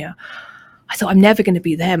junior. I thought, I'm never going to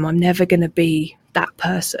be them. I'm never going to be that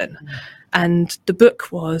person. And the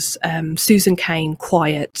book was Susan Cain,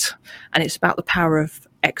 Quiet, and it's about the power of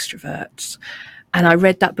extroverts. And I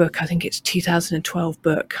read that book, I think it's a 2012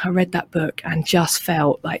 book. I read that book and just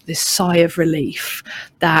felt like this sigh of relief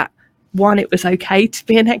that, one, it was okay to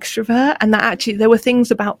be an extrovert, and that actually there were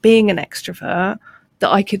things about being an extrovert that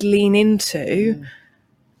I could lean into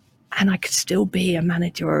and I could still be a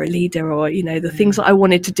manager or a leader, or, the things that I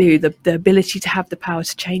wanted to do, the ability to have the power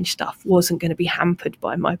to change stuff wasn't going to be hampered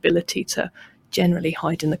by my ability to generally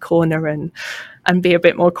hide in the corner and be a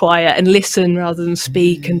bit more quiet and listen rather than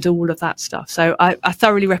speak and do all of that stuff. So I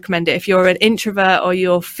thoroughly recommend it. If you're an introvert or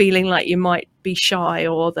you're feeling like you might be shy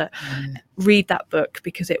or that, read that book,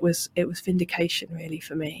 because it was vindication really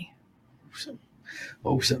for me.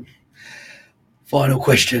 Awesome. Final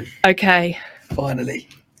question. Okay. Finally,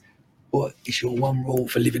 what is your one rule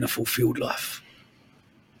for living a fulfilled life?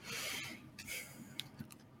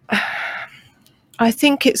 I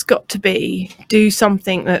think it's got to be do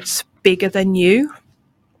something that's bigger than you.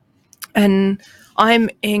 And I'm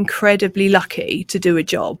incredibly lucky to do a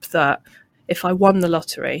job that if I won the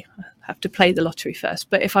lottery, I have to play the lottery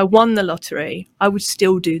first, but if I won the lottery, I would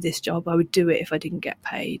still do this job. I would do it if I didn't get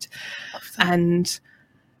paid. And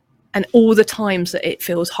all the times that it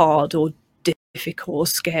feels hard or difficult or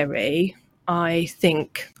scary, I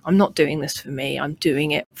think I'm not doing this for me. I'm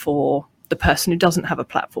doing it for the person who doesn't have a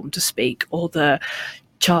platform to speak, or the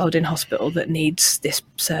child in hospital that needs this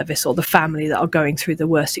service, or the family that are going through the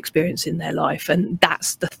worst experience in their life. And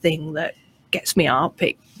that's the thing that gets me up.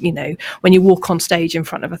 When you walk on stage in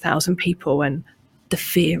front of 1,000 people and the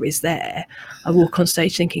fear is there, I walk on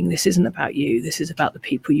stage thinking, this isn't about you, this is about the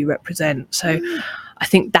people you represent. So I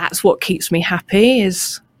think that's what keeps me happy,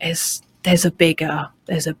 is there's a bigger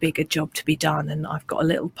job to be done, and I've got a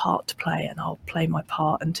little part to play, and I'll play my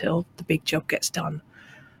part until the big job gets done.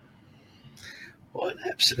 What an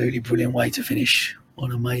absolutely brilliant way to finish.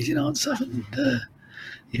 What an amazing answer. And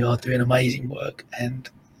you are doing amazing work and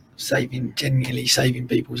genuinely saving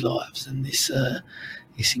people's lives, and it's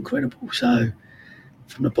incredible. So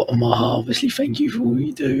from the bottom of my heart, obviously, thank you for all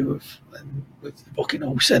you do with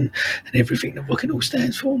Buckinghorse and everything that Buckinghorse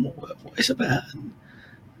stands for and what it's about. And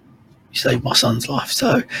you saved my son's life,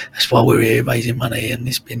 so that's why we're here raising money, and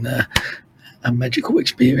it's been a magical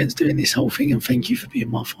experience doing this whole thing, and thank you for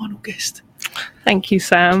being my final guest. Thank you,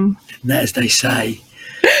 Sam. And as they say,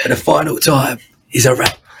 for the final time, is a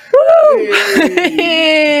wrap. Woo!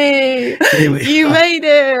 You made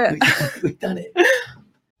it. We've done it.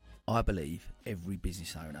 I believe every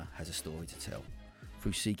business owner has a story to tell.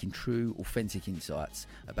 Through seeking true, authentic insights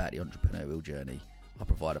about the entrepreneurial journey, I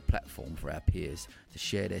provide a platform for our peers to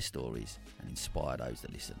share their stories and inspire those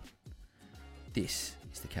that listen. This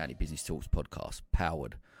is the County Business Talks podcast,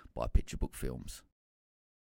 powered by Picture Book Films.